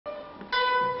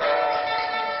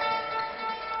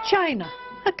China,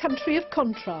 a country of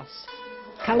contrasts,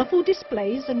 colourful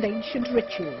displays and ancient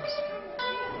rituals.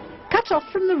 Cut off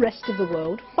from the rest of the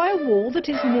world by a wall that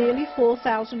is nearly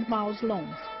 4,000 miles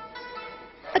long.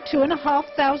 A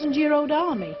 2,500-year-old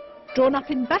army drawn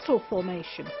up in battle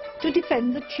formation to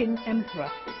defend the Qin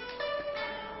Emperor.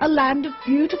 A land of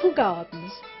beautiful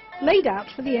gardens laid out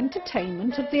for the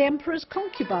entertainment of the Emperor's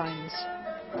concubines.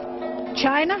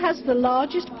 China has the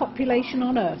largest population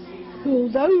on earth who,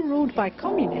 although ruled by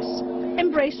communists,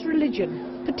 embrace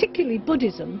religion, particularly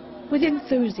Buddhism, with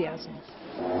enthusiasm.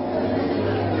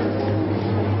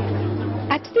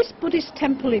 At this Buddhist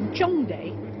temple in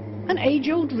Zhongde, an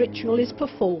age-old ritual is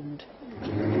performed.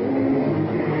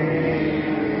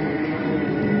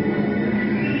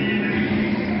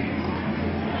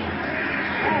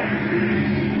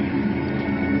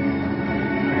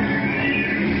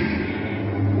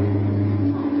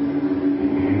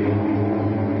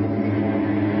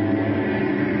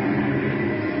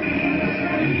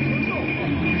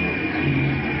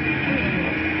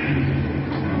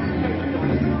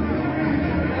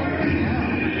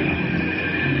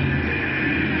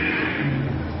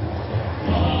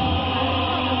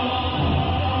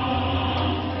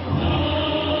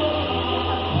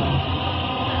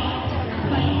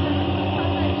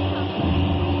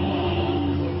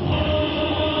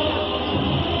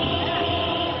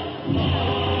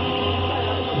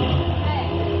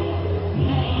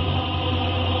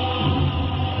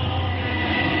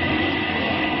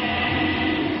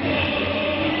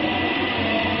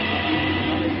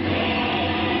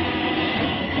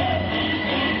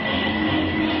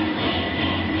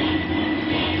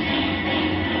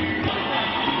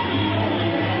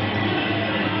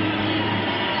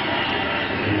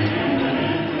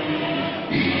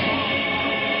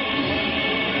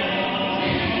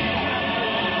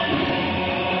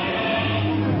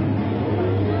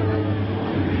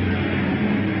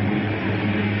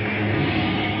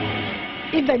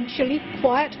 Eventually,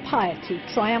 quiet piety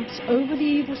triumphs over the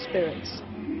evil spirits,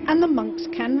 and the monks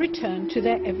can return to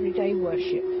their everyday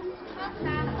worship.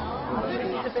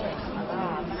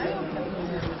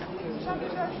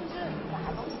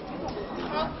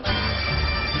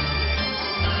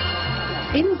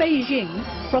 In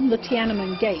Beijing, from the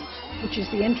Tiananmen Gate, which is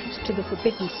the entrance to the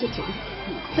Forbidden City,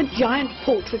 the giant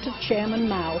portrait of Chairman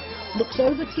Mao looks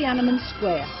over Tiananmen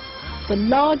Square, the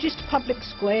largest public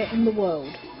square in the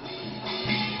world.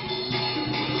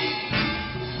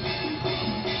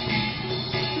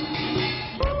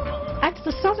 At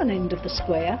the southern end of the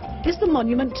square is the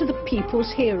monument to the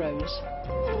people's heroes.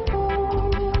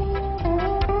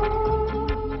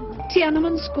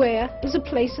 Tiananmen Square is a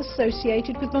place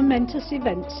associated with momentous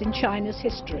events in China's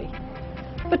history.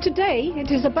 But today it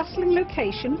is a bustling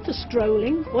location for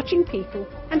strolling, watching people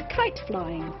and kite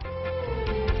flying.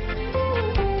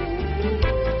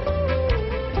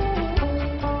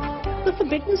 The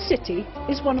Forbidden City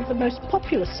is one of the most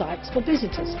popular sites for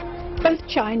visitors, both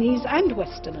Chinese and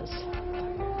Westerners.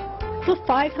 For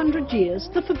 500 years,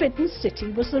 the Forbidden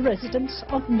City was the residence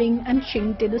of Ming and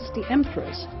Qing dynasty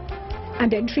emperors,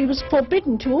 and entry was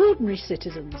forbidden to ordinary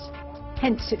citizens,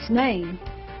 hence its name.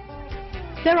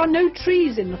 There are no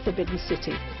trees in the Forbidden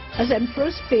City, as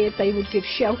emperors feared they would give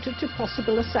shelter to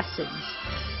possible assassins.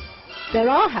 There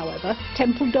are, however,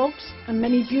 temple dogs and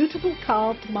many beautiful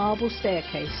carved marble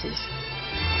staircases.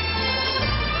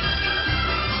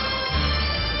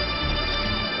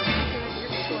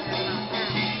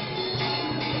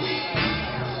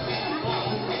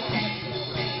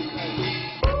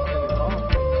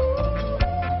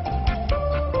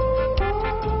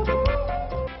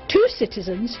 Two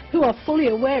citizens who are fully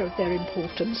aware of their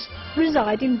importance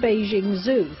reside in Beijing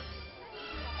Zoo.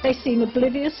 They seem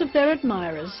oblivious of their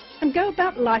admirers and go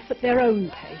about life at their own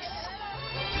pace.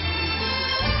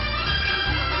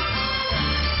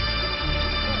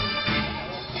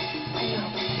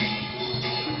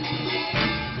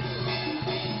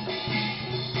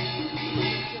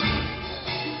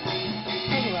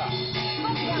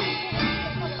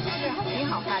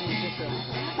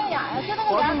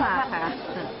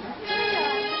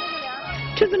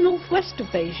 To the northwest of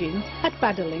Beijing, at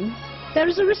Badaling, there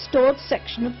is a restored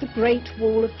section of the Great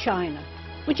Wall of China,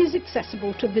 which is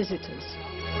accessible to visitors.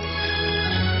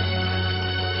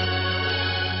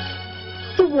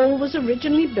 The wall was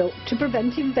originally built to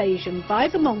prevent invasion by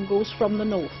the Mongols from the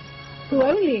north, who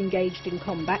only engaged in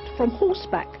combat from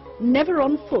horseback, never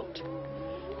on foot.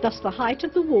 Thus the height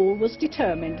of the wall was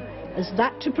determined as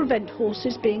that to prevent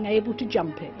horses being able to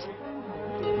jump it.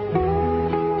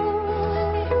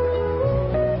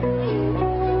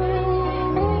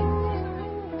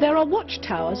 There are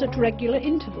watchtowers at regular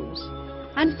intervals,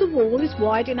 and the wall is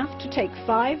wide enough to take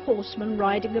 5 horsemen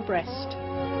riding abreast.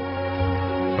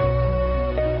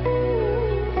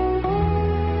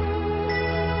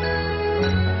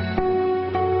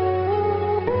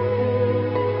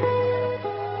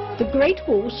 The Great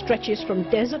Wall stretches from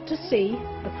desert to sea,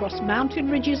 across mountain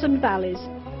ridges and valleys,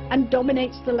 and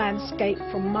dominates the landscape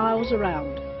from miles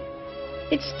around.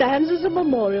 It stands as a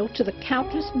memorial to the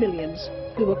countless millions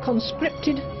who were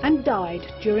conscripted and died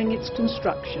during its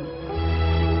construction.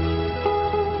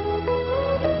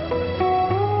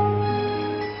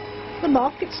 The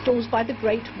market stalls by the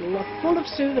Great Wall are full of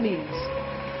souvenirs.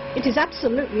 It is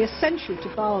absolutely essential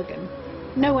to bargain.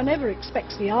 No one ever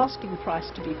expects the asking price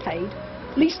to be paid,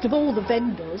 least of all the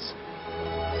vendors.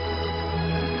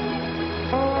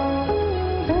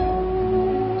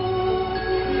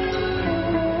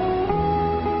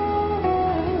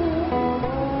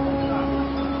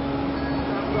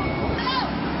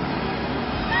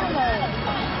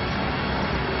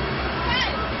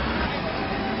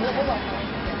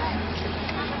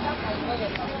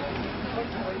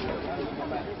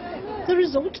 The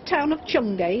resort town of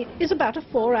Chengde is about a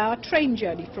 4-hour train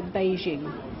journey from Beijing,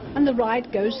 and the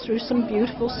ride goes through some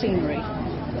beautiful scenery.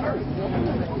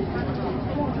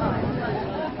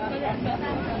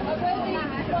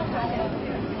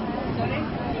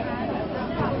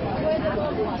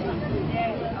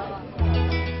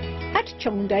 At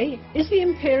Chengde is the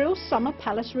Imperial Summer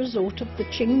Palace Resort of the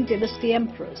Qing Dynasty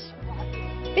emperors.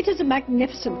 It is a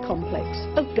magnificent complex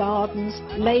of gardens,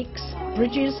 lakes,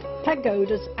 bridges,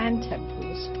 pagodas and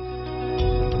temples.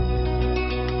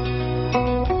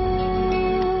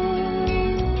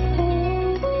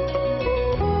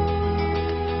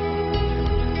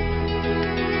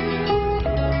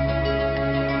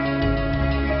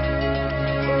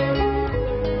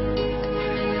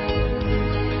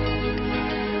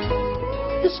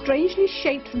 The strangely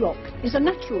shaped rock is a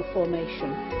natural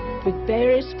formation, with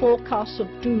various forecasts of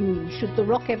doom should the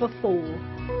rock ever fall.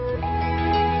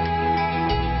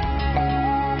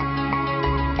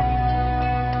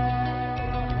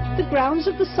 The grounds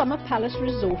of the Summer Palace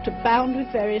Resort abound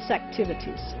with various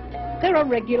activities. There are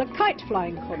regular kite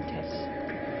flying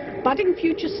contests. Budding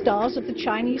future stars of the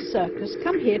Chinese circus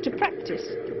come here to practice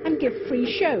and give free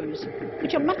shows,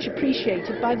 which are much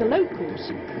appreciated by the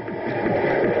locals.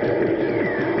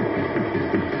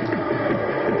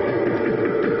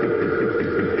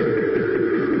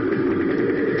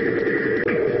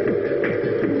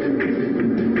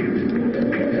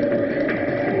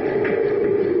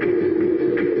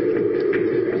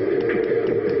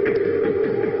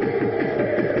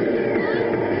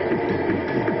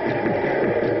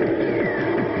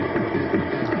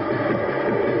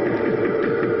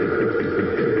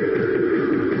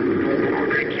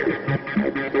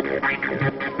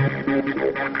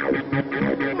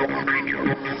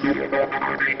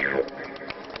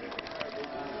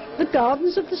 The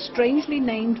gardens of the strangely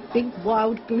named Big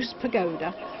Wild Goose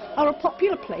Pagoda are a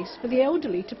popular place for the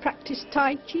elderly to practice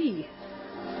Tai Chi.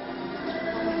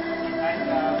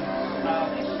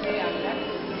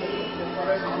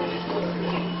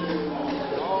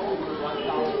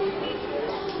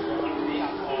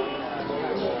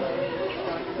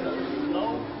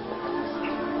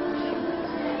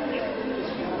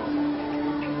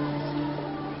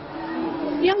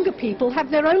 Younger people have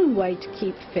their own way to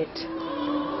keep fit.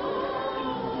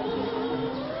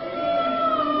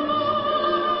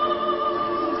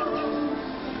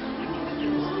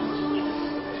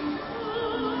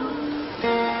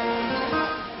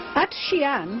 At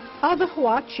Xi'an are the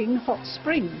Huaqing Hot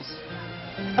Springs.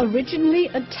 Originally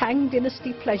a Tang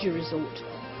Dynasty pleasure resort,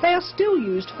 they are still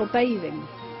used for bathing.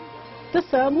 The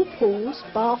thermal pools,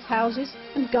 bathhouses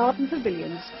and garden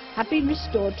pavilions have been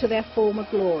restored to their former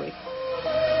glory.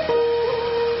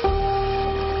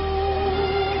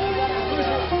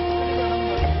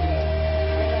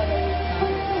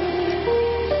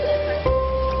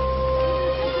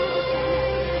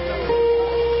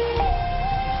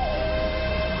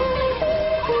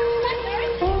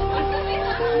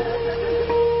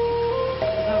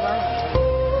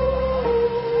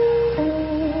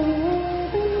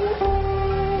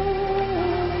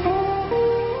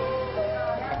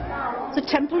 The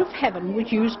Temple of Heaven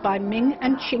was used by Ming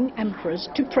and Qing emperors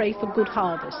to pray for good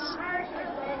harvests.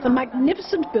 The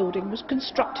magnificent building was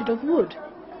constructed of wood,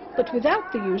 but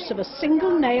without the use of a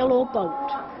single nail or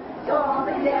bolt.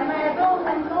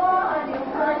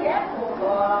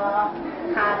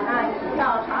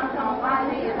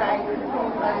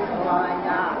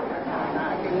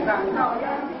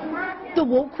 The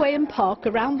walkway and park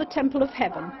around the Temple of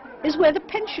Heaven is where the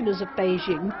pensioners of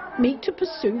Beijing meet to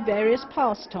pursue various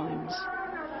pastimes.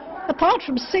 Apart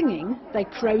from singing, they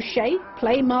crochet,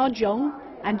 play mahjong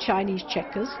and Chinese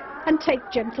checkers, and take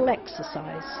gentle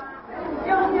exercise.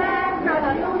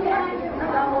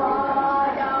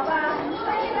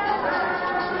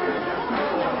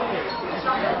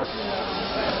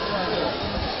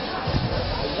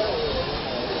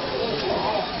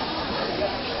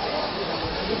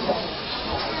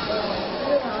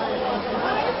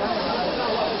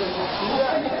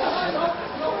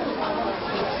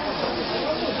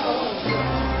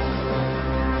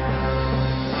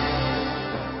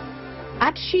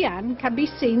 At Xi'an can be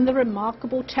seen the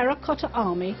remarkable terracotta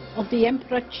army of the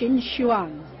Emperor Qin Shi.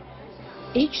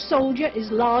 Each soldier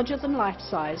is larger than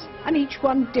life-size and each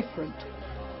one different,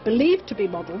 believed to be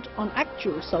modelled on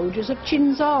actual soldiers of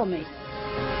Qin's army.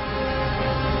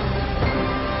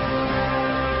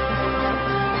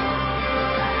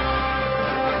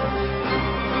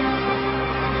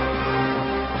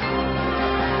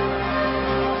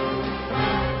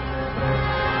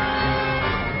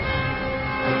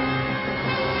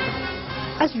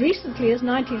 As recently as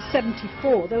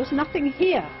 1974, there was nothing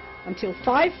here until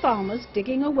 5 farmers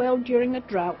digging a well during a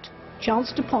drought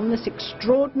chanced upon this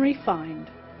extraordinary find.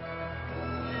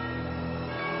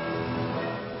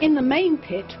 In the main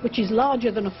pit, which is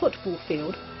larger than a football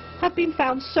field, have been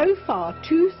found so far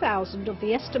 2,000 of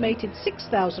the estimated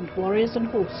 6,000 warriors and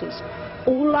horses,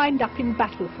 all lined up in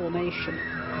battle formation.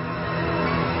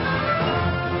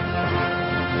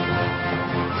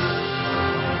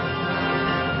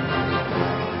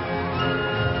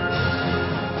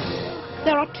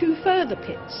 There are 2 further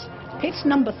pits. Pit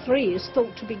number 3 is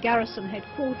thought to be garrison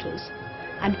headquarters,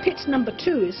 and pit number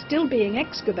 2 is still being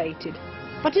excavated,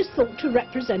 but is thought to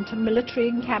represent a military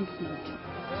encampment.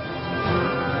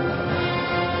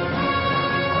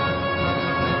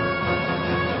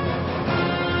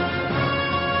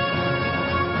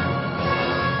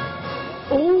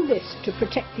 All this to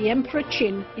protect the Emperor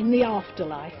Qin in the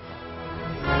afterlife.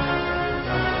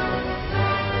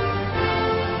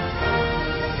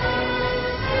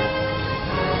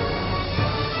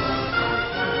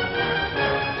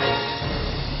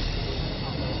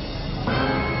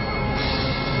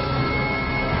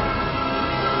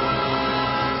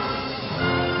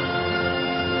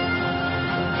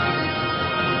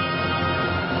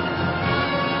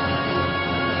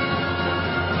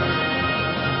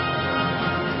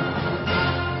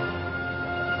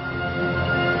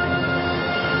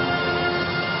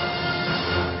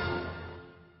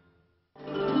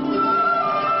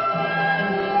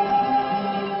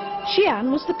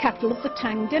 Xi'an was the capital of the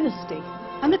Tang dynasty,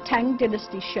 and the Tang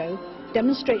dynasty show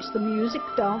demonstrates the music,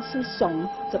 dance and song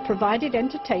that provided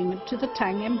entertainment to the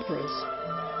Tang emperors.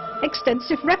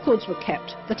 Extensive records were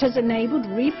kept that has enabled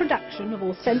reproduction of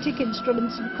authentic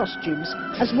instruments and costumes,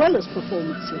 as well as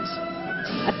performances.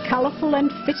 A colourful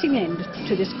and fitting end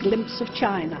to this glimpse of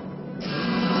China.